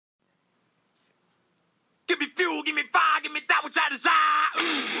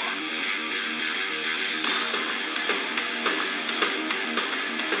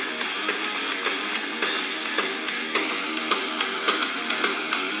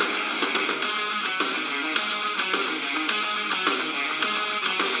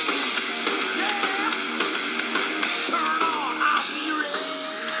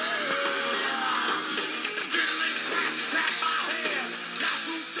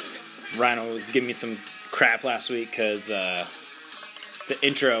Rhino was giving me some crap last week because the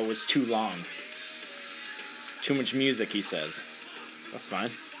intro was too long. Too much music, he says. That's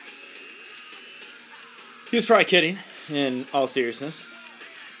fine. He was probably kidding, in all seriousness.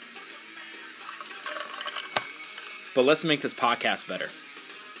 But let's make this podcast better.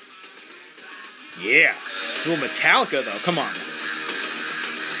 Yeah. A little Metallica, though. Come on.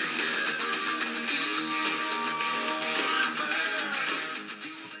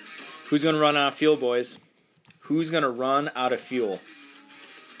 Who's going to run out of fuel, boys? Who's going to run out of fuel?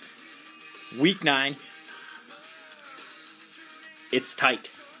 Week 9. It's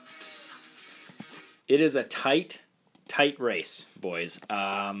tight. It is a tight race, boys.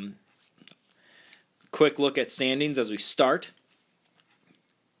 Quick look at standings as we start.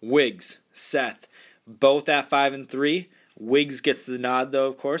 Wiggs, Seth, both at 5 and 3. Wiggs gets the nod, though,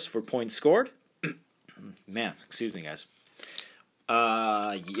 of course, for points scored. Man, excuse me, guys.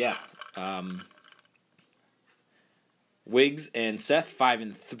 Yeah. Wiggs and Seth 5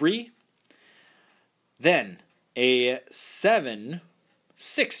 and 3. Then a 7-6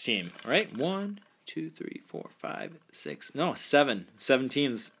 team, right? 1, 2, 3, 4, 5, 6. No, 7. 7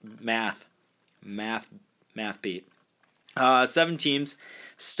 teams. Math beat. 7 teams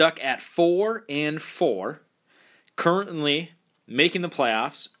stuck at 4 and 4. Currently making the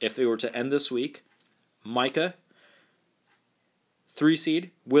playoffs. If they were to end this week, Micah, 3 seed,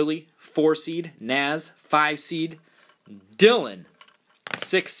 Willie, 4 seed, Naz, 5 seed, Dylan,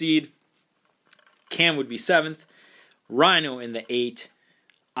 6 seed, Cam would be 7th, Rhino in the 8,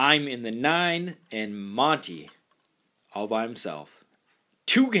 I'm in the 9, and Monty all by himself.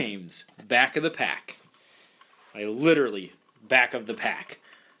 2 games back of the pack. Literally back of the pack.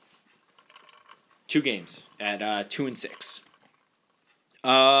 2 games at 2 and 6.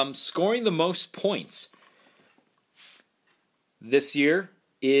 Scoring the most points this year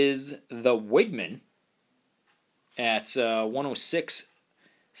is the Wigman at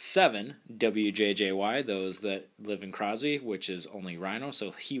 106.7 WJJY, those that live in Crosby, which is only Rhino,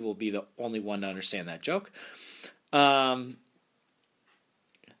 so he will be the only one to understand that joke. So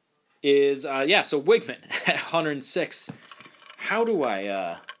Wigman at 106. How do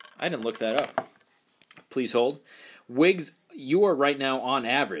I didn't look that up. Please hold. Wiggs, you are right now on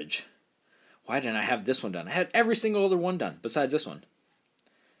average. Why didn't I have this one done? I had every single other one done besides this one.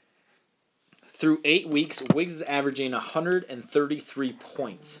 Through 8 weeks, Wiggs is averaging 133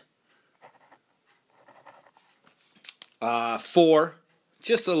 points. For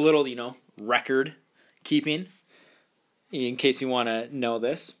just a little, record keeping, in case you want to know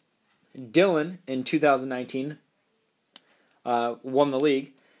this. Dylan, in 2019, won the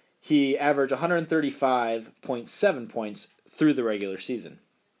league. He averaged 135.7 points through the regular season.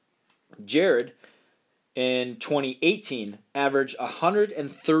 Jared, in 2018, averaged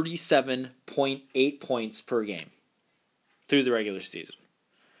 137.8 points per game through the regular season.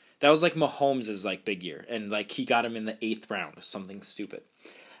 That was like Mahomes' big year, and he got him in the 8th round, something stupid.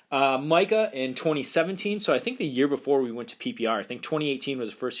 Micah in 2017, so I think the year before we went to PPR, I think 2018 was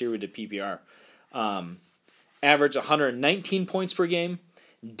the first year we did PPR, averaged 119 points per game.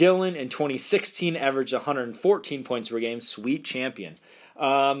 Dylan in 2016 averaged 114 points per game. Sweet champion.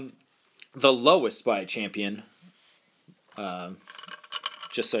 The lowest by a champion,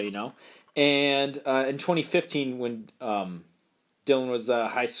 just so you know. And in 2015, when Dylan was a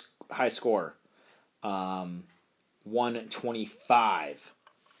high scorer, 125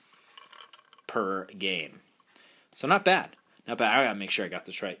 per game. So not bad. Not bad. I gotta make sure I got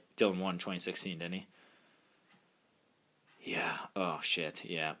this right. Dylan won 2016, didn't he? Yeah. Oh, shit.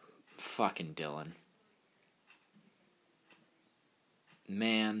 Yeah. Fucking Dylan.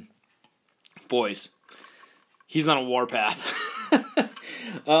 Man. Boys. He's on a warpath.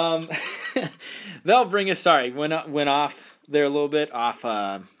 That'll bring us... Sorry. Went off there a little bit. Off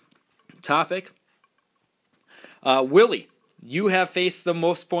topic. Willie. You have faced the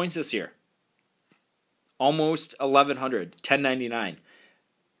most points this year. Almost 1,100. 1099.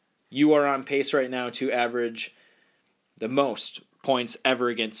 You are on pace right now to average the most points ever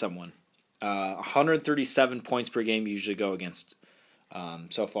against someone. 137 points per game you usually go against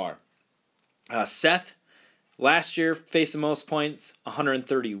so far. Seth, last year, faced the most points,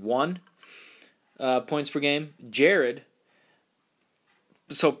 131 points per game. Jared,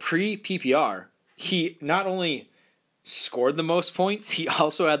 so pre-PPR, he not only scored the most points, he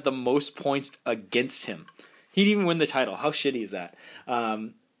also had the most points against him. He didn't even win the title. How shitty is that?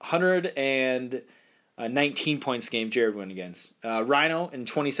 119 points a game Jared went against. Rhino, in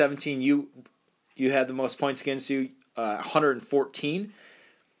 2017, you had the most points against you, 114.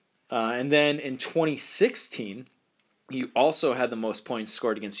 And then in 2016, You also had the most points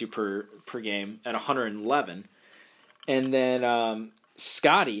scored against you per game at 111. And then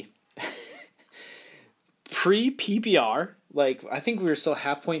Scotty, pre-PPR, like I think we were still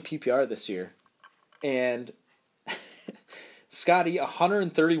half-point PPR this year. And Scotty,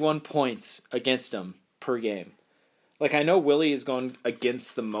 131 points against him per game. Like, I know Willie is going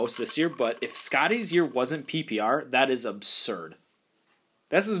against the most this year, but if Scotty's year wasn't PPR, that is absurd.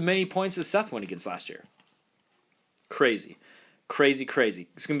 That's as many points as Seth went against last year. Crazy. Crazy, crazy.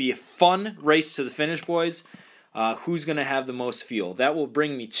 It's going to be a fun race to the finish, boys. Who's going to have the most fuel? That will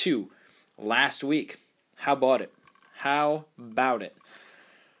bring me to last week. How about it? How about it?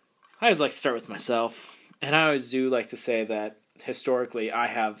 I always like to start with myself, and I always do like to say that historically I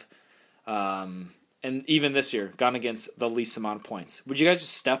have, and even this year, gone against the least amount of points. Would you guys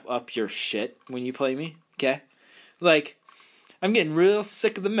just step up your shit when you play me? Okay? Like, I'm getting real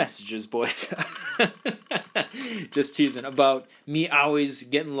sick of the messages, boys. Just teasing about me always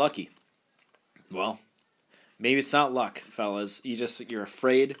getting lucky. Well, maybe it's not luck, fellas. You're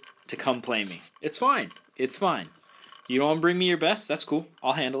afraid to come play me. It's fine. It's fine. You don't want to bring me your best? That's cool.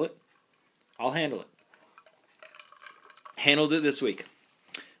 I'll handle it. Handled it this week.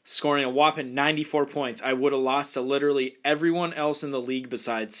 Scoring a whopping 94 points. I would have lost to literally everyone else in the league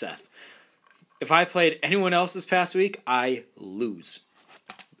besides Seth. If I played anyone else this past week, I lose.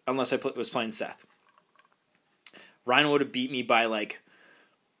 Unless I was playing Seth. Ryan would have beat me by like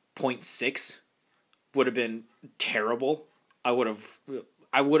 0.6. Would have been terrible. I would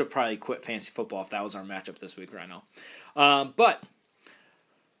have probably quit fantasy football if that was our matchup this week, Rhino. But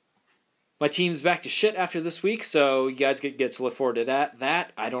my team's back to shit after this week, so you guys get to look forward to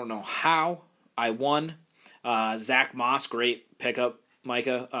that. I don't know how I won. Zach Moss, great pickup,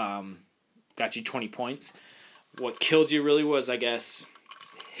 Micah. Got you 20 points. What killed you really was, I guess,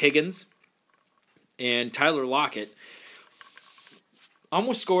 Higgins and Tyler Lockett.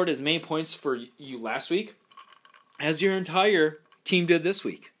 Almost scored as many points for you last week as your entire team did this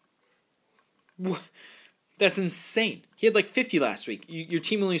week. That's insane. He had like 50 last week. Your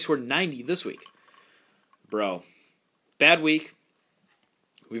team only scored 90 this week. Bro, bad week.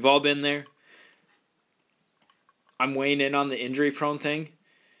 We've all been there. I'm weighing in on the injury-prone thing.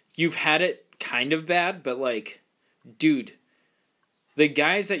 You've had it kind of bad, but like, dude, the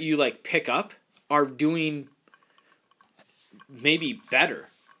guys that you like pick up are doing maybe better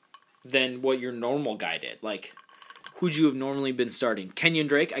than what your normal guy did. Like, who'd you have normally been starting? Kenyon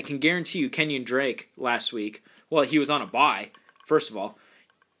Drake? I can guarantee you Kenyon Drake last week, well, he was on a bye, first of all,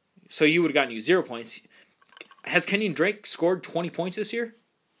 so he would have gotten you 0 points. Has Kenyon Drake scored 20 points this year?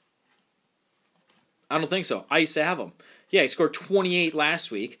 I don't think so. I used to have him. Yeah, he scored 28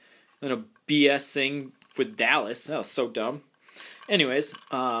 last week. Then a BS thing with Dallas. That was so dumb. Anyways,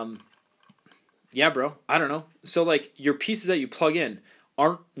 yeah, bro. I don't know. So, like, your pieces that you plug in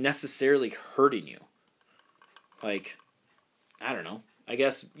aren't necessarily hurting you. Like, I don't know. I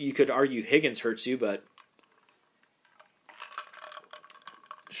guess you could argue Higgins hurts you, but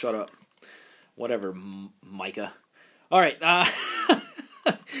shut up. Whatever, Micah. All right.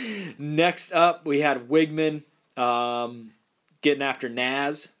 Next up, we had Wigman getting after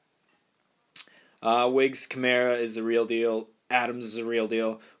Naz. Wiggs, Kamara is the real deal. Adams is a real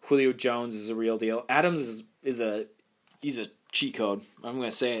deal. Julio Jones is a real deal. Adams he's a cheat code. I'm going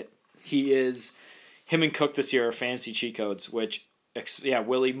to say it. He is. Him and Cook this year are fantasy cheat codes, which, yeah,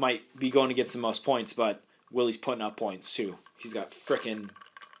 Willie might be going to get some most points, but Willie's putting up points too. He's got frickin'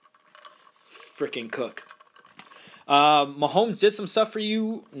 Cook. Mahomes did some stuff for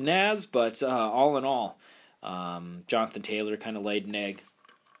you, Naz, but all in all, Jonathan Taylor kind of laid an egg.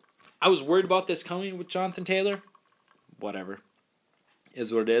 I was worried about this coming with Jonathan Taylor. Whatever.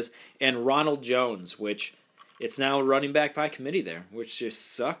 Is what it is. And Ronald Jones, which it's now running back by committee there, which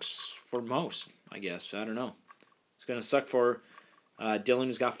just sucks for most, I guess. I don't know. It's going to suck for Dylan,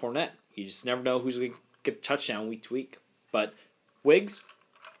 who's got Fournette. You just never know who's going to get a touchdown week to week. But Wiggs,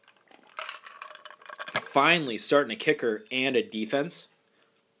 finally starting a kicker and a defense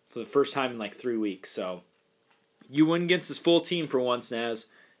for the first time in like 3 weeks. So you win against his full team for once, Naz,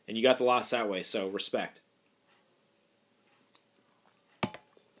 and you got the loss that way, so respect.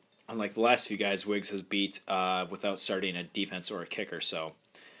 Unlike the last few guys, Wiggs has beat without starting a defense or a kicker, so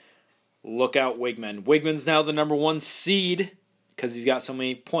look out, Wigman. Wigman's now the number 1 seed because he's got so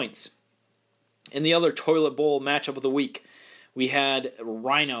many points. In the other toilet bowl matchup of the week, we had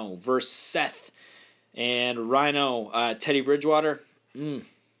Rhino versus Seth. And Rhino, Teddy Bridgewater,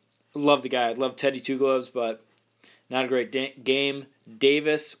 love the guy. I love Teddy Two Gloves, but not a great game.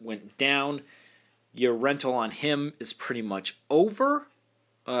 Davis went down. Your rental on him is pretty much over.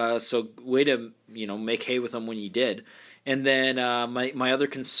 So way to make hay with him when you did. And then my other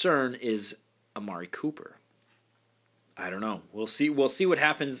concern is Amari Cooper. I don't know. We'll see. We'll see what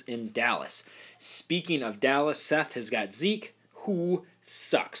happens in Dallas. Speaking of Dallas, Seth has got Zeke, who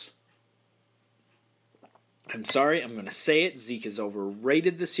sucks. I'm sorry. I'm going to say it. Zeke is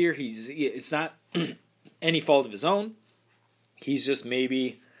overrated this year. It's not any fault of his own. He's just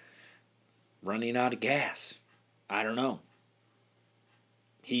maybe running out of gas. I don't know.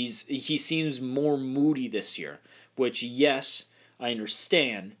 He seems more moody this year, which, yes, I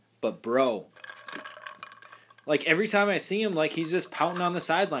understand, but bro, like every time I see him, like he's just pouting on the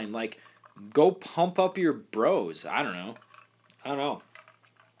sideline. Like, go pump up your bros. I don't know.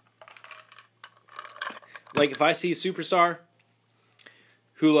 Like, if I see a superstar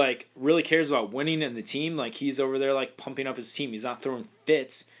who, like, really cares about winning in the team, like, he's over there, like, pumping up his team. He's not throwing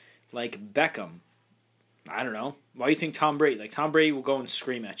fits like Beckham. I don't know. Why do you think Tom Brady? Like, Tom Brady will go and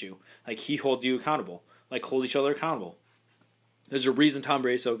scream at you. Like, he holds you accountable. Like, hold each other accountable. There's a reason Tom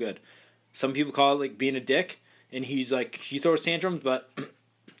Brady's so good. Some people call it, like, being a dick, and he's, like, he throws tantrums, but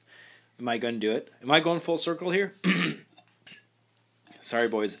am I going to do it? Am I going full circle here? Sorry,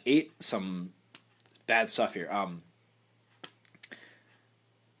 boys. Ate some bad stuff here.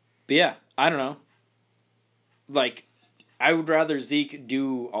 But yeah, I don't know. Like, I would rather Zeke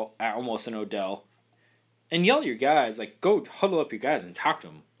do almost an Odell and yell at your guys. Like, go huddle up your guys and talk to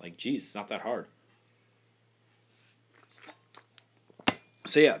them. Like, geez, it's not that hard.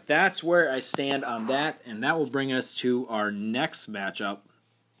 So yeah, that's where I stand on that, and that will bring us to our next matchup.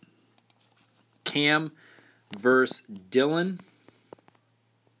 Cam versus Dylan.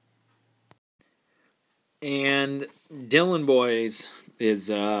 And Dylan, boys, is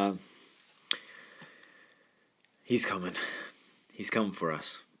he's coming. He's coming for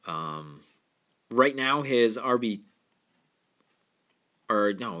us. Right now, his RB,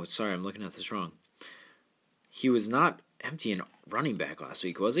 or no, sorry, I'm looking at this wrong. He was not empty in running back last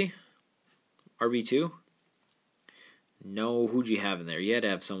week, was he? RB2? No, who'd you have in there? You had to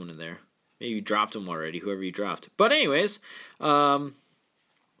have someone in there. Maybe you dropped him already, whoever you dropped. But anyways,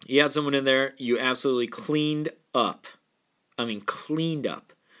 you had someone in there. You absolutely cleaned up. Cleaned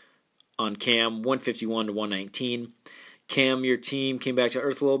up on Cam, 151 to 119. Cam, your team came back to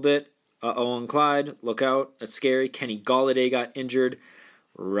earth a little bit. Owen Clyde, look out. That's scary. Kenny Golladay got injured.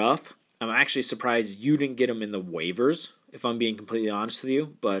 Rough. I'm actually surprised you didn't get him in the waivers, if I'm being completely honest with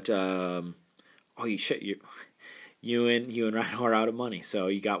you. But, you and Ryan are out of money, so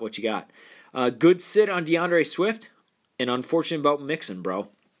you got what you got. Good sit on DeAndre Swift, and unfortunate about Mixon, bro.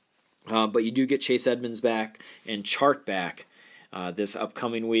 But you do get Chase Edmonds back and Chark back this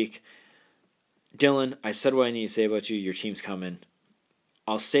upcoming week. Dylan, I said what I need to say about you. Your team's coming.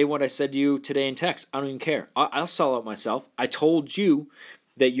 I'll say what I said to you today in text. I don't even care. I'll sell out myself. I told you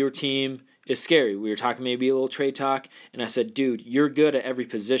that your team is scary. We were talking maybe a little trade talk, and I said, dude, you're good at every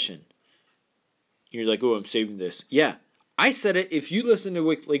position. You're like, oh, I'm saving this. Yeah, I said it. If you listen to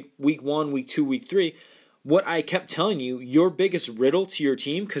week 1, week 2, week 3, what I kept telling you, your biggest riddle to your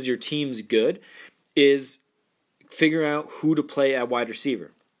team, because your team's good, is figuring out who to play at wide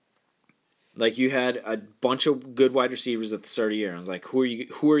receiver. Like, you had a bunch of good wide receivers at the start of the year. I was like, who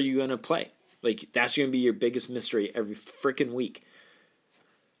are you going to play? Like, that's going to be your biggest mystery every freaking week.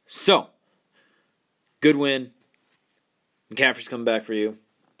 So, good win. McCaffrey's coming back for you.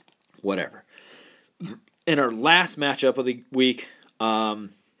 Whatever. In our last matchup of the week,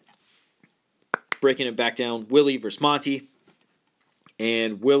 breaking it back down, Willie versus Monty.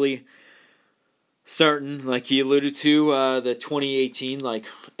 And Willie starting, like he alluded to, the 2018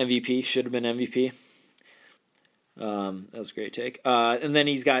 MVP, should have been MVP. That was a great take. And then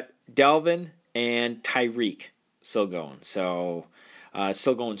he's got Dalvin and Tyreek still going. So,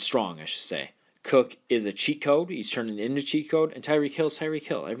 still going strong, I should say. Cook is a cheat code. He's turning into cheat code. And Tyreek Hill's Tyreek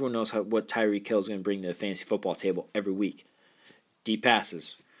Hill. Everyone knows what Tyreek Hill is going to bring to the fantasy football table every week. Deep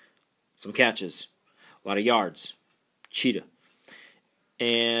passes. Some catches. A lot of yards. Cheetah.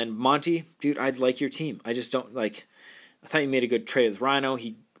 And Monty, dude, I'd like your team. I just don't like. I thought you made a good trade with Rhino.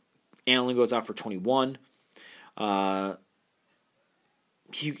 Allen goes out for 21.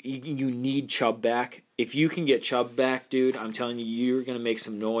 You need Chubb back. If you can get Chubb back, dude, I'm telling you, you're going to make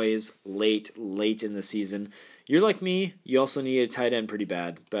some noise late in the season. You're like me. You also need a tight end pretty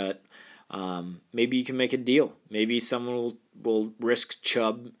bad. But maybe you can make a deal. Maybe someone will risk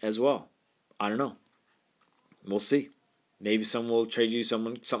Chubb as well. I don't know. We'll see. Maybe someone will trade you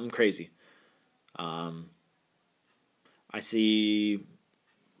something crazy. I see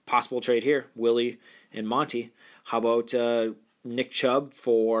possible trade here. Willie and Monty. How about Nick Chubb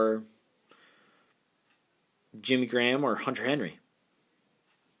for Jimmy Graham or Hunter Henry?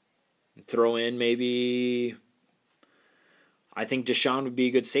 Throw in maybe. I think Deshaun would be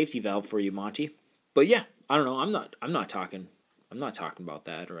a good safety valve for you, Monty. But yeah, I don't know. I'm not talking about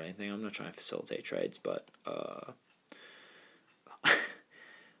that or anything. I'm not trying to facilitate trades, but oh,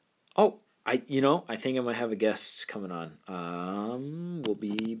 I think I might have a guest coming on. We'll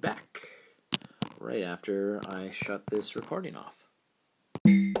be back right after I shut this recording off.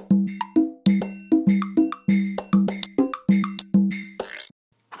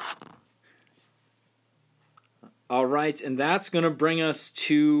 All right, and that's going to bring us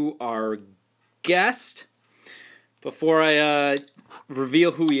to our guest. Before I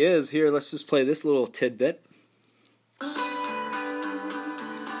reveal who he is, here, let's just play this little tidbit. Hey,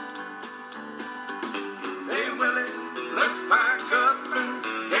 Willie, let's pack up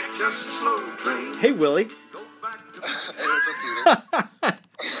and get just a slow train. Hey, Willie. Hey, what's up, Peter?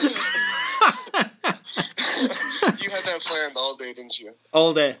 You had that planned all day, didn't you?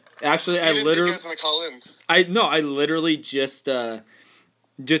 All day. Actually, You didn't think I was going to call in. I literally just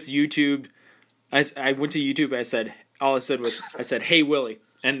YouTube. I went to YouTube. I said, "Hey Willie,"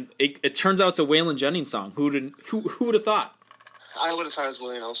 and it turns out it's a Waylon Jennings song. Who would have thought? I would have thought it was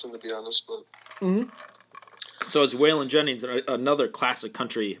Willie Nelson, to be honest, but So it's Waylon Jennings, another classic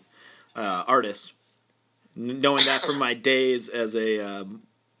country artist. Knowing that from my days as a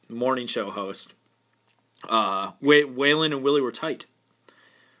morning show host, Waylon and Willie were tight.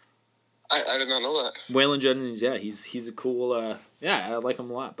 I did not know that. Waylon Jennings, yeah, he's a cool. I like him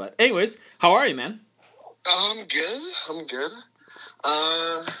a lot. But anyways, how are you, man? I'm good.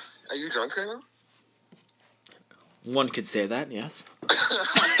 Are you drunk right now? One could say that, yes.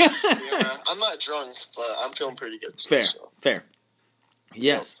 Yeah, I'm not drunk, but I'm feeling pretty good too. Fair.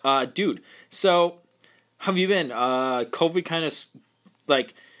 Yes, dude. So, how have you been? COVID kind of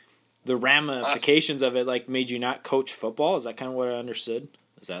like the ramifications of it, like made you not coach football. Is that kind of what I understood?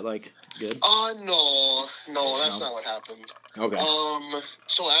 Is that like good? No, that's not what happened. Okay.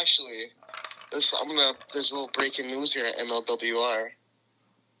 So actually, there's a little breaking news here at MLWR.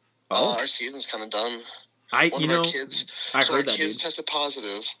 Our season's kind of done. One of our kids tested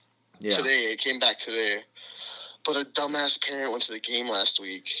positive today. It came back today. But a dumbass parent went to the game last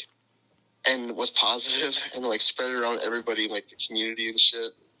week and was positive and like spread it around everybody in like the community and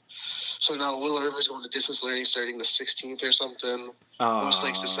shit. So now Willow River's going to distance learning starting the 16th or something. Most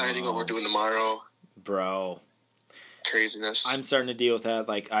Lake's deciding what we're doing tomorrow. Bro. Craziness. I'm starting to deal with that.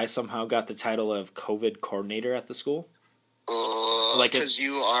 Like, I somehow got the title of COVID coordinator at the school. Because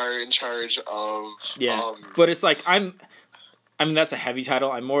you are in charge of... Yeah, but it's like, that's a heavy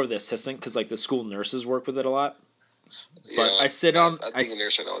title. I'm more of the assistant because, like, the school nurses work with it a lot. But yeah, I sit on... Being a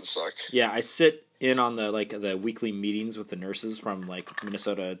nurse right now would suck. Yeah, I sit in on the weekly meetings with the nurses from, like,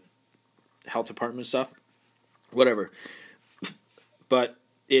 Minnesota Health Department stuff. Whatever. But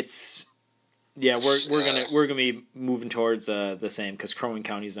it's... Yeah, we're gonna be moving towards the same because Crow Wing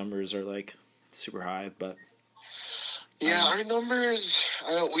County's numbers are, like, super high, but... Yeah, our numbers,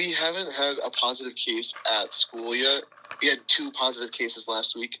 we haven't had a positive case at school yet. We had 2 positive cases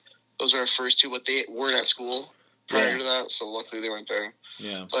last week. Those are our first 2, but they weren't at school prior to that, so luckily they weren't there.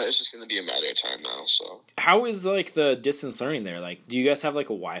 Yeah. But it's just going to be a matter of time now, so. How is, like, the distance learning there? Like, do you guys have, like,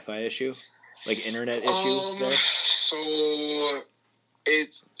 a Wi-Fi issue? Like, internet issue there? So,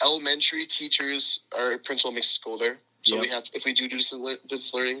 elementary teachers, our principal makes us go there. So we have, if we do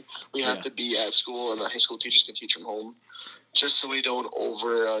distance learning, we have to be at school, and the high school teachers can teach from home, just so we don't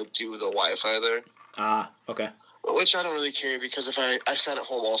overdo the Wi-Fi there. Okay. Which I don't really care because if I sat at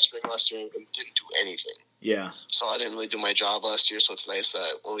home all spring last year and didn't do anything. Yeah. So I didn't really do my job last year, so it's nice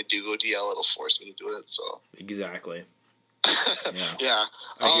that when we do go DL, it'll force me to do it. So exactly. Yeah.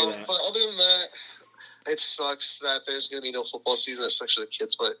 I hear that. But other than that, it sucks that there's going to be no football season. It sucks for the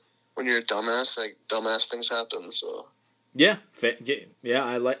kids, but when you're a dumbass, like dumbass things happen. So yeah,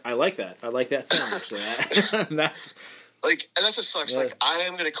 I like that. I like that sound actually. That's like, and that's what sucks. Yeah. Like I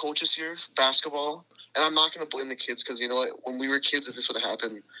am going to coach this year basketball, and I'm not going to blame the kids because you know what? When we were kids, if this would have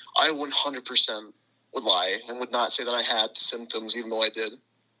happened, I 100% would lie and would not say that I had symptoms, even though I did.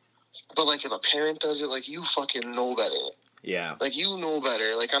 But like, if a parent does it, like you fucking know better. Yeah. Like you know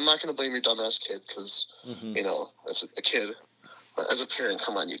better. Like I'm not going to blame your dumbass kid because you know that's a kid. But as a parent,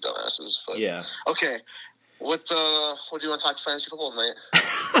 come on, you dumbasses. But, yeah. Okay. What do you want to talk fantasy football tonight?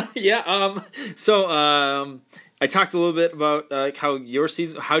 Yeah. So I talked a little bit about how your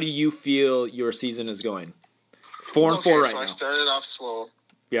season. How do you feel your season is going? 4-4 right now. So I started off slow.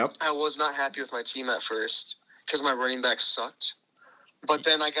 Yep. I was not happy with my team at first because my running back sucked. But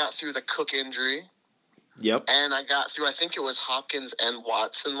then I got through the Cook injury. Yep. And I got through. I think it was Hopkins and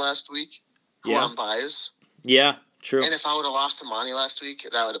Watson last week. Who on buys. Yeah. True. And if I would have lost to Monty last week,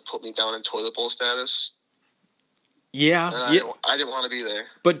 that would have put me down in toilet bowl status. Yeah. And I didn't want to be there.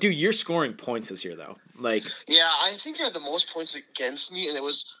 But, dude, you're scoring points this year, though. Like, yeah, I think I had the most points against me, and it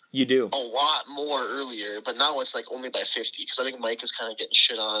was you do. a lot more earlier. But now it's like only by 50 because I think Mike is kind of getting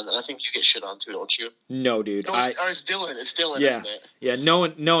shit on, and I think you get shit on too, don't you? No, dude. No, it's Dylan. It's Dylan, yeah, isn't it? Yeah, no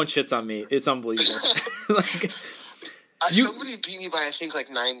one shits on me. It's unbelievable. Like, somebody beat me by, I think, like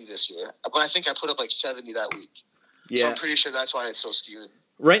 90 this year. But I think I put up like 70 that week. Yeah. So I'm pretty sure that's why it's so skewed.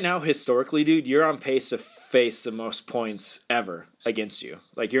 Right now, historically, dude, you're on pace to face the most points ever against you.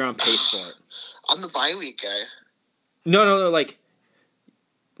 Like, you're on pace for it. I'm the bye week guy. No, like,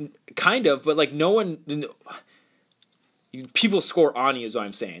 kind of, but, like, no one... People score on you is what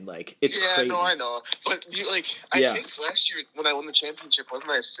I'm saying. Like, it's crazy. Yeah, no, I know. But, I think last year when I won the championship,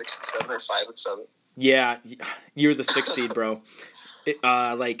 wasn't I 6-7 or 5-7? Yeah, you're the 6th seed, bro.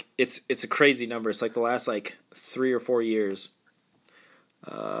 It's a crazy number. It's like the last, 3 or 4 years.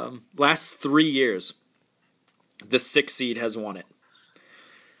 Last 3 years, the 6th seed has won it.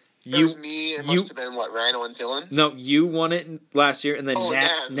 It was me. It must have been, Rhino and Dylan? No, you won it last year, and then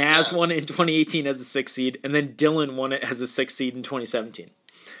Naz won it in 2018 as a 6th seed, and then Dylan won it as a 6th seed in 2017.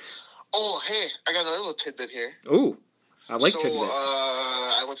 Oh, hey, I got another little tidbit here. Ooh, I like tidbits.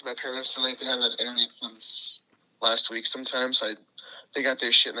 I went to my parents tonight. They haven't had internet since last week sometime, so they got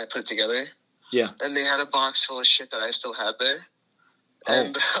their shit and I put it together. Yeah. And they had a box full of shit that I still had there. Oh.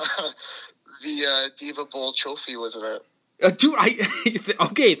 And the Diva Bowl trophy was in it. Dude,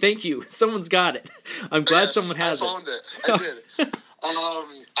 okay, thank you. Someone's got it. I'm glad someone has it. I found it. I did.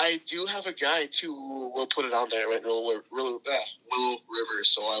 I do have a guy too who will put it on there right in Willow River,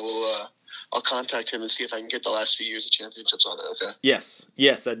 so I'll contact him and see if I can get the last few years of championships on there. Okay. Yes,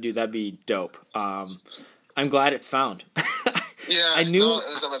 that'd be dope. I'm glad it's found. Yeah, it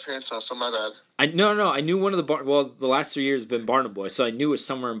was at my parents' house, so my bad. I knew one of the last 3 years have been Barnum Boy, so I knew it was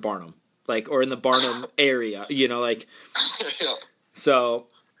somewhere in Barnum. Or in the Barnum area, yeah. So,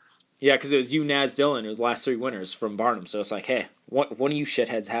 yeah, because it was you, Naz, Dylan, it was the last 3 winners from Barnum, so it's like, hey, one of you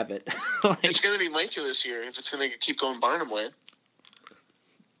shitheads have it. It's going to be Micah this year if it's going to keep going Barnum way.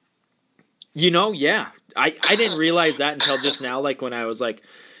 Yeah. I didn't realize that until just now, when I was,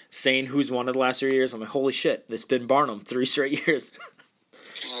 saying who's won of the last 3 years. I'm like, holy shit, it's been Barnum 3 straight years.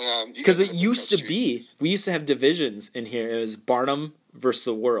 Because it used to be, we used to have divisions in here. It was Barnum versus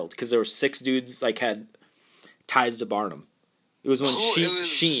the world, because there were 6 dudes had ties to Barnum. It was when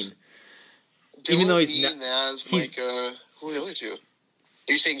Sheen. Dylan, even though he's Naz, Micah, who are the other 2? Are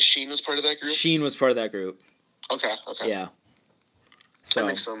you saying Sheen was part of that group? Sheen was part of that group. Okay. Yeah. So. That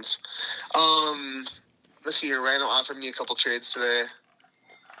makes sense. Let's see here. Rhino offered me a couple trades today.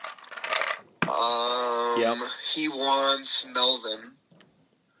 Yep. He wants Melvin,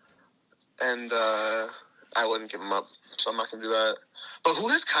 and I wouldn't give him up, so I'm not going to do that. But who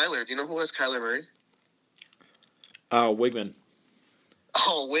has Kyler? Do you know who has Kyler Murray? Wigman.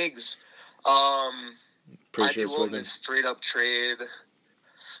 Oh, Wiggs. Pretty sure I it's want Wigman. this straight-up trade.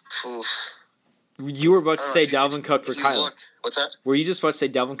 Oof. You were about to say Dalvin Cook for Kyler. What's that? Were you just about to say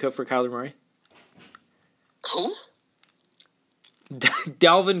Dalvin Cook for Kyler Murray? Who?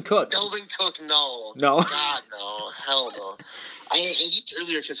 Dalvin Cook. Dalvin Cook, no. No? God, no. Hell no. I looked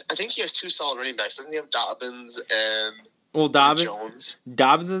earlier because I think he has 2 solid running backs. Doesn't he have Dobbins and Jones?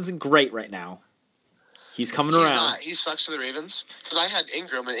 Dobbins isn't great right now. He's coming around. Not. He sucks for the Ravens. Because I had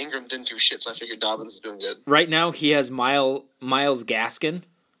Ingram, and Ingram didn't do shit, so I figured Dobbins is doing good. Right now, he has Miles Gaskin.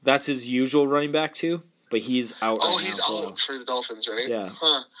 That's his usual running back, too. But he's out right now. Oh, he's out for the Dolphins, right? Yeah.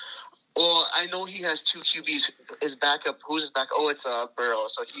 Huh. Well, I know he has 2 QBs. His backup, who's his back? Oh, it's Burrow.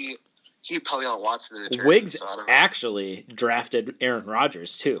 So he probably on Watson in return. Wiggs so actually drafted Aaron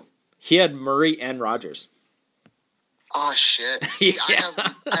Rodgers, too. He had Murray and Rodgers. Oh, shit. Yeah.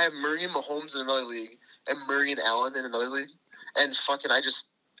 I have Murray and Mahomes in another league, and Murray and Allen in another league. And fucking,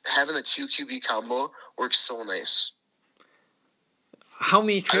 having the 2 QB combo works so nice. How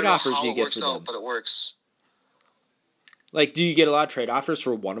many trade offers do you get for them? It works out, but it works. Do you get a lot of trade offers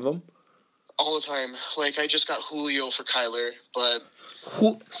for one of them? All the time. I just got Julio for Kyler, but...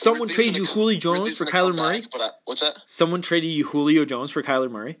 Someone traded you Julio Jones for Kyler Murray? What's that? Someone traded you Julio Jones for Kyler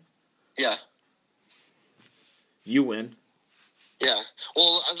Murray? Yeah. You win. Yeah.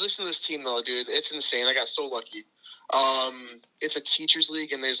 Well, I listen to this team, though, dude. It's insane. I got so lucky. It's a teachers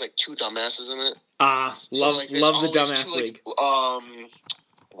league, and there's, 2 dumbasses in it. Love the dumbass league.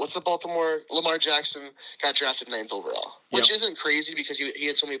 What's the Baltimore? Lamar Jackson got drafted 9th overall, which isn't crazy because he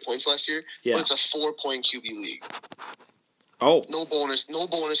had so many points last year. Yeah. But it's a 4-point QB league. Oh. No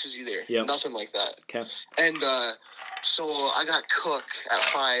bonuses either. Yep. Nothing like that. Okay. And so I got Cook at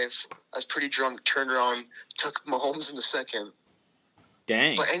 5. I was pretty drunk, turned around, took Mahomes in the second.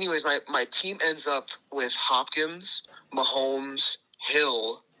 Dang. But anyways, my team ends up with Hopkins, Mahomes,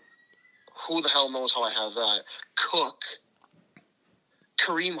 Hill. Who the hell knows how I have that? Cook.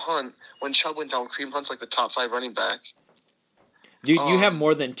 Kareem Hunt. When Chubb went down, Kareem Hunt's like the top 5 running back. Dude, you have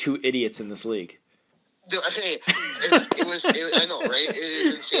more than 2 idiots in this league. Hey, I know, right? It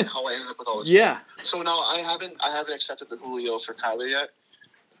is insane how I ended up with all this. Yeah. So now I haven't accepted the Julio for Kyler yet,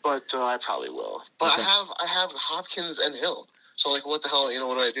 but I probably will. But Okay. I have Hopkins and Hill. So like, what the hell?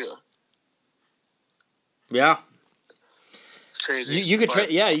 What do I do? Yeah. It's crazy. You could trade.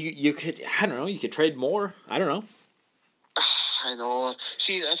 Yeah, you could. I don't know. You could trade more. I don't know. I know.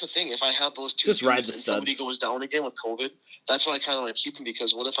 See, that's the thing. If I have those two, Just ride dudes the and studs. somebody goes down again with COVID, that's why I kind of want to keep him,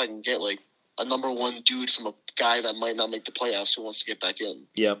 because what if I can get like a number 1 dude from a guy that might not make the playoffs who wants to get back in?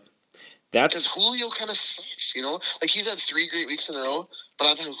 Yep. Because That's Julio kind of sucks, Like, he's had 3 great weeks in a row, but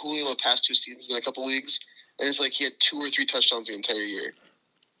I've had Julio the past 2 seasons in a couple leagues, and it's like he had 2 or 3 touchdowns the entire year.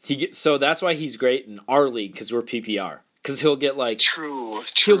 so that's why he's great in our league, because we're PPR. Because he'll get like True.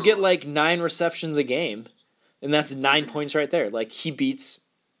 he'll get like 9 receptions a game, and that's 9 points right there. Like, he beats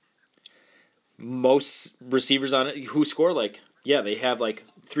most receivers on it who score they have like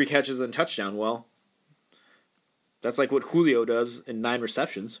 3 catches and a touchdown. Well, that's like what Julio does in 9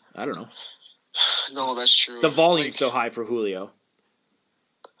 receptions. I don't know. No, that's true. The volume's so high for Julio.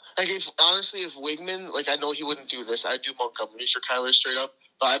 Like, if Wigman, like, I know he wouldn't do this. I'd do Montgomery for Kyler straight up,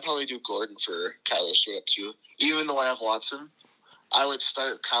 but I'd probably do Gordon for Kyler straight up too. Even though I have Watson, I would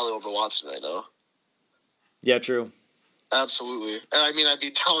start Kyler over Watson right now. Yeah, true. Absolutely. And I mean, I'd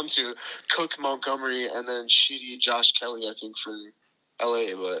be down to Cook, Montgomery, and then shitty Josh Kelly, I think, for LA,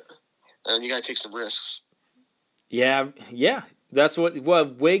 and you gotta take some risks. Yeah. That's what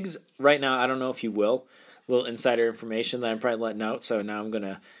Wiggs right now. I don't know if you will. A little insider information that I'm probably letting out. So now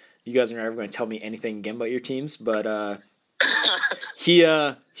you guys are never going to tell me anything again about your teams. But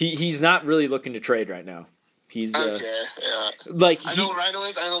he's not really looking to trade right now. He's okay, yeah. Like I know Rhino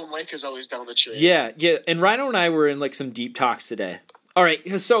is. I know Mike is always down to trade. Yeah. And Rhino and I were in like some deep talks today. All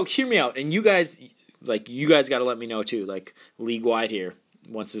right, so hear me out, and you guys got to let me know too, like league wide here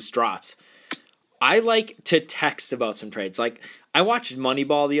once this drops. I like to text about some trades. Like, I watched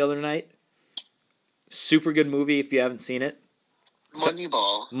Moneyball the other night. Super good movie if you haven't seen it.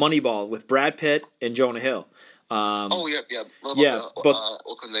 Moneyball with Brad Pitt and Jonah Hill. Yep.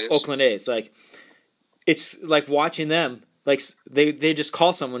 Oakland A's. Oakland A's. Like, it's like watching them. Like, they just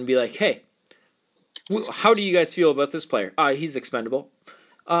call someone and be like, "Hey, how do you guys feel about this player? He's expendable.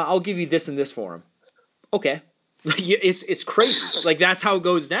 I'll give you this and this for him." Okay, it's crazy. Like, that's how it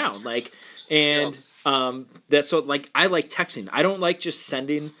goes down. Like, and that's so like I like texting. I don't like just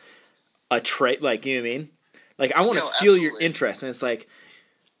sending a trade. Like, you know what I mean? Like, I want to feel your interest, and it's like,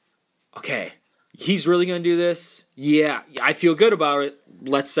 okay, he's really gonna do this. Yeah, I feel good about it.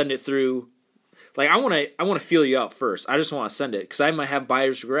 Let's send it through. Like, I want to feel you out first. I just want to send it because I might have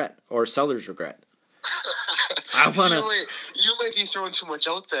buyer's regret or seller's regret. I want to. You might be throwing too much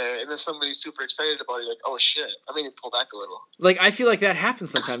out there, and if somebody's super excited about it, you're like, oh shit, I mean, pull back a little. Like, I feel like that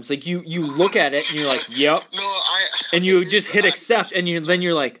happens sometimes. Like, you look at it and you're like, yep. And you just hit accept, and then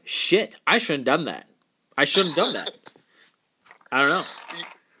you're like, shit, I shouldn't have done that. I shouldn't have done that. I don't know.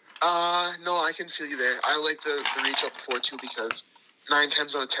 No, I can feel you there. I like the reach out before too, because 9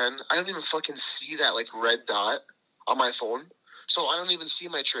 times out of 10, I don't even fucking see that like red dot on my phone, so I don't even see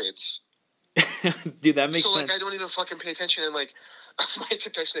my trades. Dude, that makes sense. So like, I don't even fucking pay attention, and like, Mike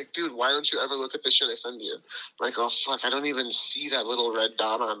could text me like, dude, why don't you ever look at this shit I send you? Like, oh fuck, I don't even see that little red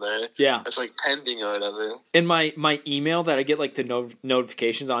dot on there. Yeah, it's like pending or whatever. And my email that I get like the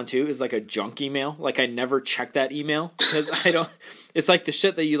notifications on too is like a junk email. Like, I never check that email because I don't. It's like the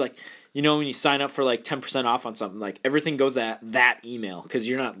shit that you like. You know, when you sign up for like 10% off on something, like everything goes at that email because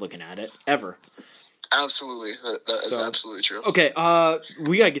you're not looking at it ever. Absolutely, that is absolutely true. Okay,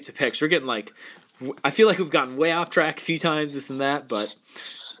 we gotta get to picks. We're getting like, I feel like we've gotten way off track a few times, this and that, but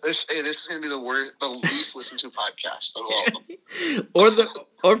this is gonna be the least listened to podcast of all of them.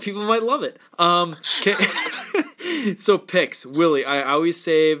 or people might love it. Okay. So picks, Willie. I always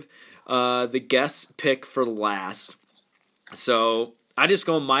save the guest pick for last, so I just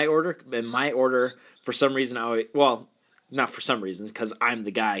go in my order. In my order, for some reason, not for some reasons, because I'm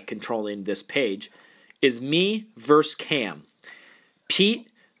the guy controlling this page, is me versus Cam. Pete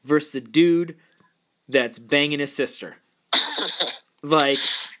versus the dude that's banging his sister. Like,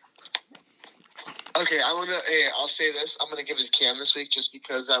 okay, I'll say this. I'm gonna give it to Cam this week just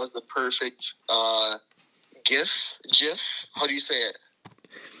because that was the perfect GIF. How do you say it?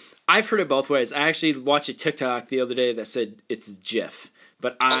 I've heard it both ways. I actually watched a TikTok the other day that said it's GIF,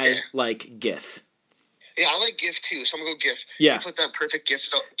 but I like GIF. Yeah, I like GIF too, so I'm going to go GIF. Yeah. You put that perfect GIF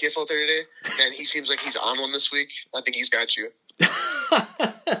out there today, and he seems like he's on one this week. I think he's got you.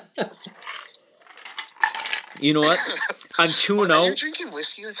 You know what? I'm 2-0. Are you drinking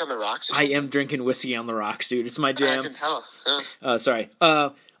whiskey like on the rocks? I am drinking whiskey on the rocks, dude. It's my jam. I can tell. Yeah. Sorry.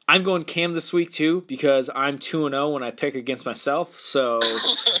 I'm going Cam this week too because I'm 2-0 when I pick against myself. So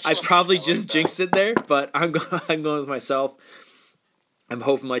I probably just jinxed it there, but I'm going with myself. I'm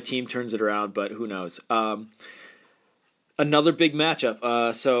hoping my team turns it around, but who knows? Another big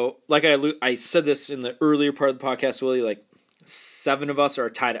matchup. So like I said this in the earlier part of the podcast, Willie. Like 7 of us are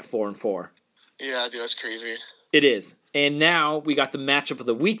tied at 4-4. Yeah, dude, that's crazy. It is. And now we got the matchup of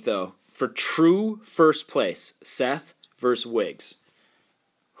the week, though, for true first place. Seth versus Wiggs.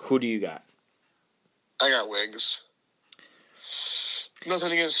 Who do you got? I got Wiggs.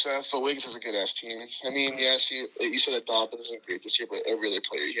 Nothing against Seth, but Wiggs has a good-ass team. I mean, yes, you said that Dobbins isn't great this year, but every other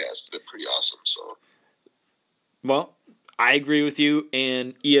player he has been pretty awesome. So, well, I agree with you,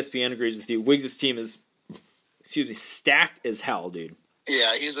 and ESPN agrees with you. Wiggs' team is, stacked as hell, dude.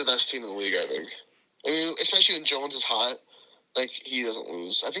 Yeah, he's the best team in the league, I think. I mean, especially when Jones is hot, like he doesn't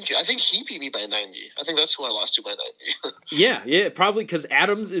lose. I think he beat me by 90. I think that's who I lost to by 90. yeah, probably because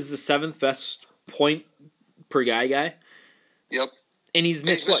Adams is the 7th best point per guy. Yep. And he's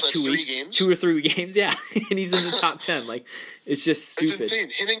missed, 2 weeks? Games? 2 or 3 games, yeah. And he's in the top 10. Like, it's just stupid. It's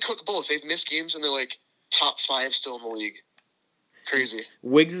insane. Him and Cook both. They've missed games, and they're, like, top 5 still in the league. Crazy.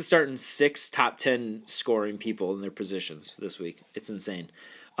 Wiggs is starting 6 top 10 scoring people in their positions this week. It's insane.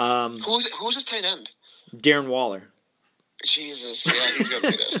 Who's his tight end? Darren Waller. Jesus. Yeah, he's got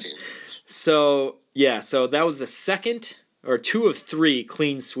a good-ass team. So that was the second or 2 of 3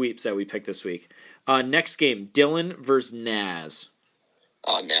 clean sweeps that we picked this week. Next game, Dylan versus Naz.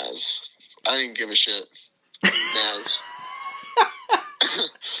 Oh, Naz. I didn't give a shit. Naz.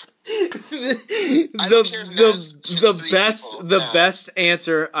 the best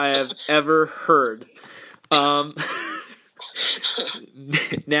answer I have ever heard.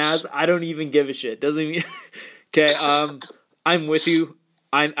 Naz, I don't even give a shit. Doesn't even. Okay. I'm with you.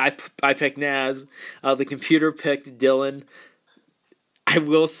 I picked Naz. The computer picked Dylan. I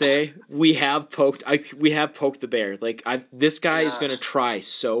will say we have poked the bear. Like this guy is going to try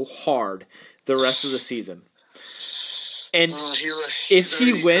so hard the rest of the season. And if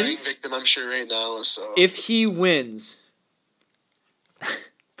he wins, victim, I'm sure right now. So if he wins,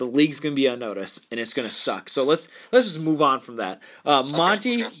 the league's going to be on notice and it's going to suck. So let's just move on from that.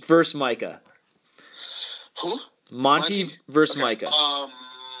 Monty versus Micah. Who? Monty versus Micah.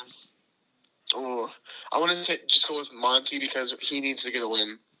 I want to just go with Monty because he needs to get a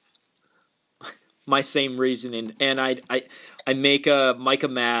win. My same reasoning, and I make Micah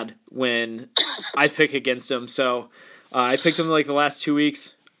mad when I pick against him. So I picked him like the last 2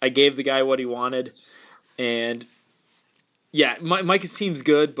 weeks. I gave the guy what he wanted, and yeah, Micah's team's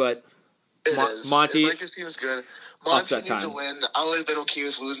good, but Monty. Micah's team is good. Monty needs a win. I would have been okay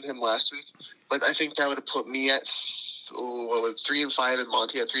with losing him last week, but I think that would have put me at 3-5 and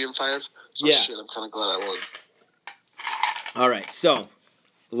Monty at 3-5. So shit, I'm kind of glad I won. All right, so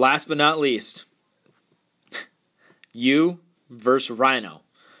last but not least, you versus Rhino.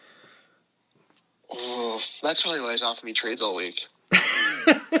 Oh, that's probably why he's offering me trades all week.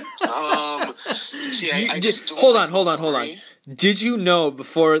 Hold on. Did you know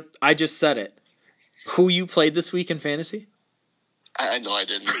before I just said it who you played this week in fantasy? I know I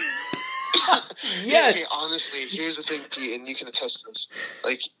didn't. Yes. Hey, honestly, here's the thing, Pete, and you can attest to this.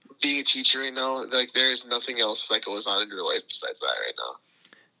 Like, being a teacher right now, like, there's nothing else that goes on in your life besides that right now.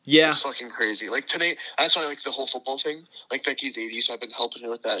 Yeah. It's fucking crazy. Like, today, that's why I like the whole football thing. Like, Becky's 80, so I've been helping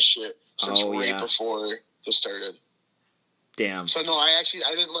her with that shit since before this started. Damn. So, no, I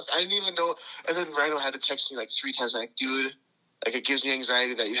didn't look. I didn't even know. And then Rhino had to text me like 3 times. Like, dude, like, it gives me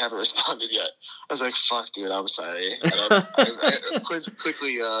anxiety that you haven't responded yet. I was like, fuck, dude, I'm sorry. And I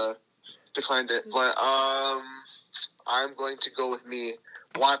quickly declined it. But I'm going to go with me.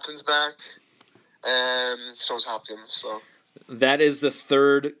 Watson's back, and so is Hopkins. So that is the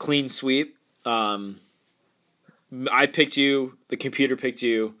 3rd clean sweep. I picked you, the computer picked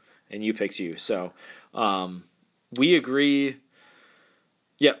you, and you picked you. So we agree.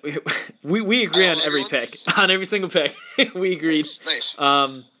 Yeah, we agree on every pick, on every single pick. We agreed. Nice.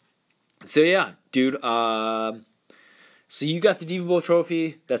 So yeah, dude. So you got the Diva Bowl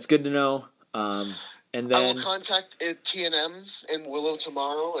trophy. That's good to know. And I then will contact T&M and Willow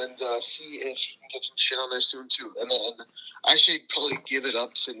tomorrow and see if we can get some shit on there soon too. And then I should probably give it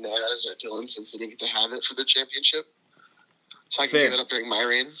up to Naz or Dylan since they didn't get to have it for the championship. So I can give it up during my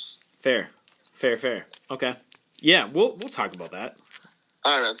reign. Fair. Okay. Yeah, we'll talk about that.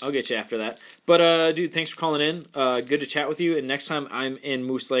 All right, man. I'll get you after that. But, dude, thanks for calling in. Good to chat with you. And next time I'm in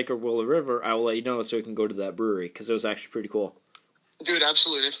Moose Lake or Willow River, I will let you know so we can go to that brewery because it was actually pretty cool. Dude,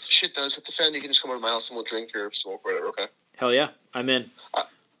 absolutely. If shit does hit the fan, you can just come over to my house and we'll drink or smoke or whatever, okay? Hell yeah. I'm in. All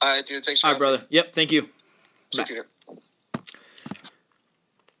right, dude. Thanks for having me. All right, brother. Yep, thank you. See you, Peter.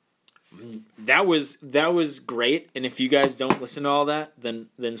 That was great, and if you guys don't listen to all that,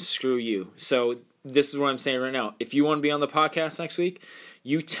 then screw you. So this is what I'm saying right now. If you want to be on the podcast next week,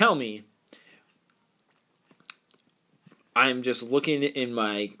 you tell me. I'm just looking in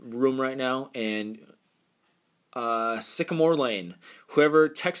my room right now, and Sycamore Lane. Whoever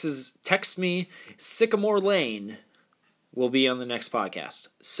texts me Sycamore Lane will be on the next podcast.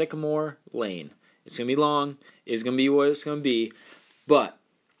 Sycamore Lane. It's going to be long. It's going to be what it's going to be, but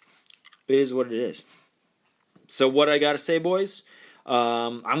it is what it is. So what I got to say, boys,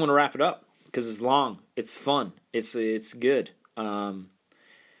 I'm going to wrap it up because it's long. It's fun. It's good.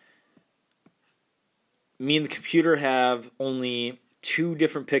 Me and the computer have only 2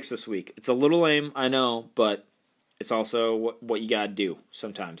 different picks this week. It's a little lame, I know, but it's also what you got to do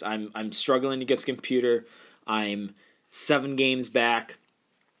sometimes. I'm struggling against the computer. I'm 7 games back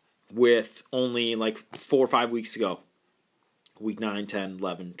with only like 4 or 5 weeks to go. Week 9, 10,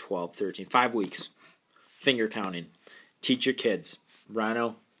 11, 12, 13. 5 weeks. Finger counting. Teach your kids.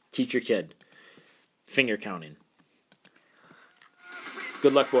 Rhino, teach your kid. Finger counting.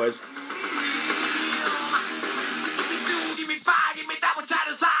 Good luck, boys.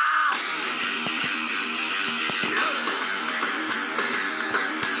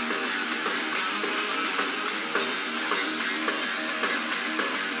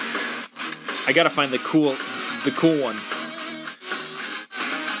 I gotta find the cool one.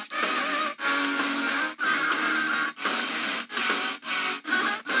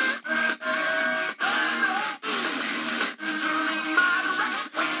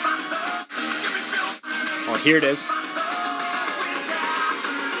 Oh, here it is.